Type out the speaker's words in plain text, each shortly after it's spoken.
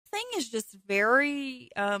thing is just very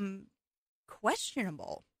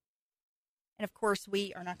questionable. And of course,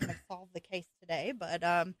 we are not going to solve the case today, but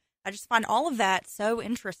I just find all of that so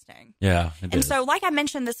interesting. Yeah, it and is. so, like I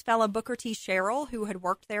mentioned, this fellow, Booker T. Sherrill, who had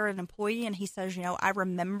worked there, an employee, and he says, I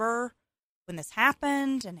remember when this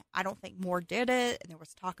happened, and I don't think Moore did it. And there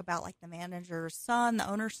was talk about, like, the manager's son, the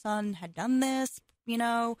owner's son had done this,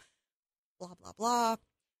 blah, blah, blah.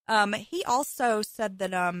 He also said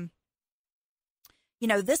that,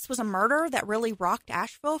 this was a murder that really rocked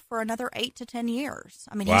Asheville for another 8 to 10 years.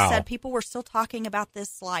 I mean, Wow. He said people were still talking about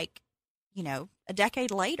this, like, a decade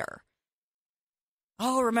later.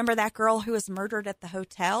 Oh, remember that girl who was murdered at the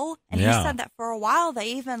hotel? And Yeah. he said that for a while they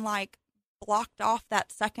even, like, blocked off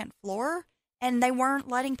that second floor, and they weren't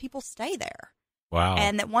letting people stay there. Wow.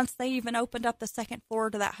 And that once they even opened up the second floor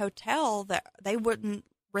to that hotel, that they wouldn't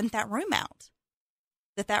rent that room out.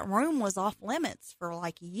 That room was off limits for,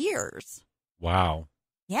 like, years. Wow.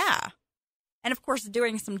 Yeah. And, of course,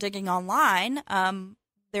 doing some digging online,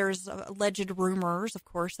 there's alleged rumors, of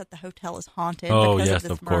course, that the hotel is haunted because yes, of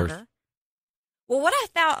this of course. murder. Well, what I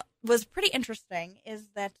thought was pretty interesting is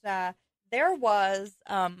that there was,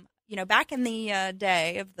 back in the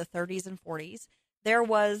day of the 30s and 40s, there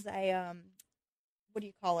was a,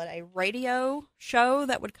 a radio show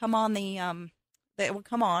that would come on the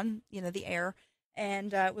air.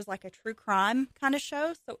 And it was like a true crime kind of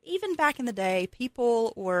show. So even back in the day,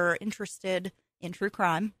 people were interested in true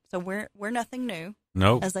crime. So we're nothing new.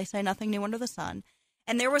 Nope. As they say, nothing new under the sun.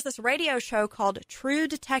 And there was this radio show called True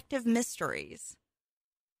Detective Mysteries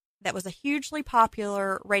that was a hugely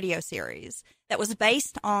popular radio series that was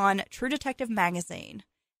based on True Detective magazine.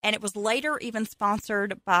 And it was later even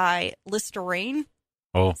sponsored by Listerine.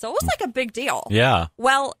 Oh. So it was like a big deal. Yeah.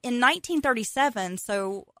 Well, in 1937,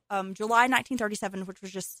 so July 1937, which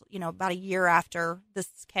was just, about a year after this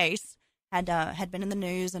case had been in the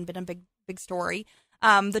news and been a big story,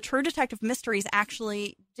 the True Detective Mysteries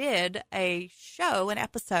actually did an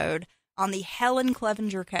episode on the Helen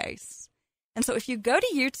Clevenger case. And so if you go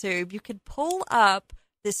to YouTube, you could pull up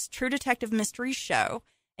this True Detective Mysteries show,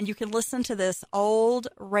 and you can listen to this old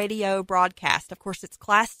radio broadcast. Of course, it's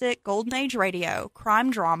classic Golden Age radio,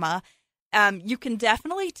 crime drama. You can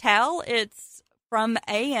definitely tell it's from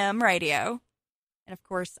AM radio. And of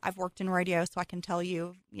course, I've worked in radio, so I can tell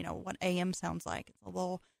you, what AM sounds like. It's a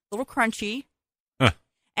little crunchy. Huh.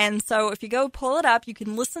 And so if you go pull it up, you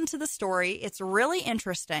can listen to the story. It's really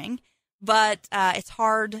interesting, but it's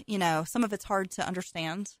hard, some of it's hard to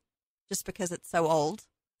understand just because it's so old.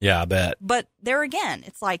 Yeah, I bet. But there again,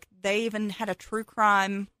 it's like they even had a true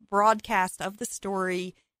crime broadcast of the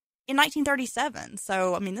story in 1937.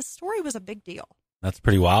 So, I mean, this story was a big deal. That's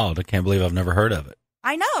pretty wild. I can't believe I've never heard of it.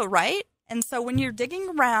 I know, right? And so when you're digging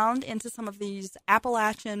around into some of these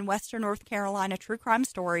Appalachian, Western North Carolina true crime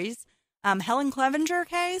stories, Helen Clevenger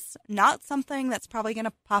case, not something that's probably going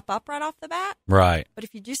to pop up right off the bat. Right. But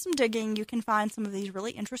if you do some digging, you can find some of these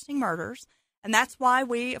really interesting murders. And that's why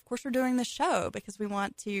we, of course, are doing this show, because we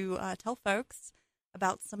want to tell folks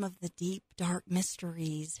about some of the deep, dark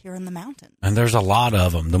mysteries here in the mountains. And there's a lot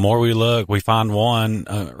of them. The more we look, we find one,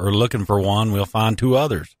 or looking for one, we'll find two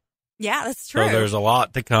others. Yeah, that's true. So there's a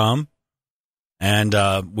lot to come. And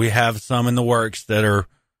we have some in the works that are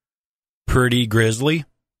pretty grisly,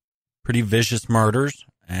 pretty vicious murders.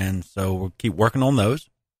 And so we'll keep working on those.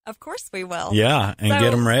 Of course we will. Yeah, and get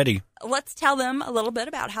them ready. Let's tell them a little bit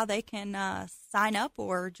about how they can sign up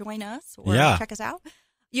or join us or check us out.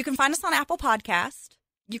 You can find us on Apple Podcast.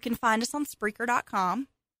 You can find us on Spreaker.com,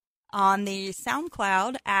 on the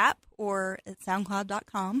SoundCloud app, or at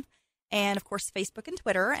SoundCloud.com, and, of course, Facebook and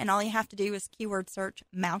Twitter. And all you have to do is keyword search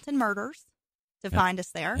Mountain Murders to find us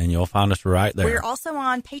there. And you'll find us right there. We're also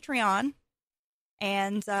on Patreon.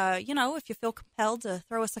 And, if you feel compelled to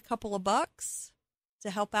throw us a couple of bucks to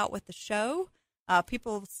help out with the show,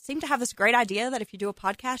 people seem to have this great idea that if you do a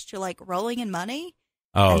podcast, you're, like, rolling in money.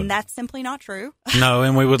 Oh. And that's simply not true. No,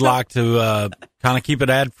 and we would like to kind of keep it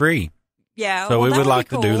ad-free. Yeah. So we would like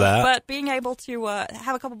to do that. But being able to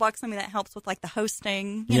have a couple bucks, that helps with, like, the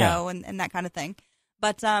hosting, you know, and that kind of thing.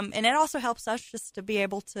 But and it also helps us just to be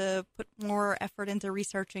able to put more effort into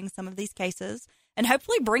researching some of these cases and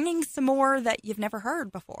hopefully bringing some more that you've never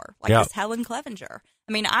heard before, like this Helen Clevenger.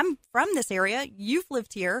 I mean, I'm from this area. You've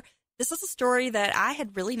lived here. This is a story that I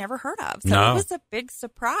had really never heard of. So it was a big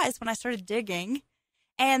surprise when I started digging.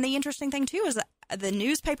 And the interesting thing, too, is the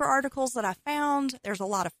newspaper articles that I found, there's a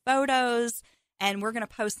lot of photos, and we're going to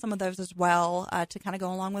post some of those as well to kind of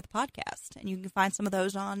go along with the podcast. And you can find some of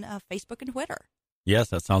those on Facebook and Twitter. Yes,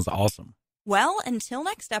 that sounds awesome. Well, until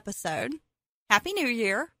next episode, Happy New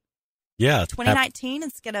Year. Yeah. 2019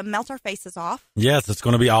 is going to melt our faces off. Yes, it's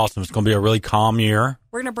going to be awesome. It's going to be a really calm year.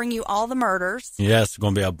 We're going to bring you all the murders. Yes, it's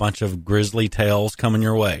going to be a bunch of grisly tales coming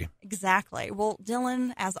your way. Exactly. Well,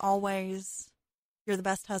 Dylan, as always, you're the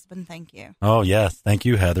best husband. Thank you. Oh, yes. Thank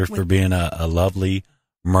you, Heather, for being a lovely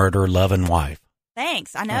murder-loving wife.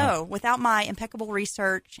 Thanks. I know. Without my impeccable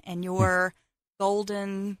research and your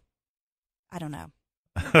golden, I don't know,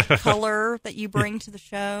 color that you bring to the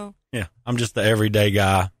show. Yeah, I'm just the everyday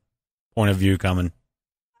guy. Point of view coming.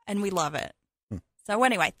 And we love it. So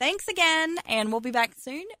anyway, thanks again. And we'll be back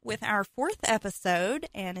soon with our 4th episode.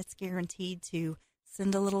 And it's guaranteed to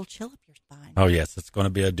send a little chill up your spine. Oh, yes. It's going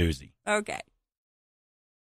to be a doozy. Okay.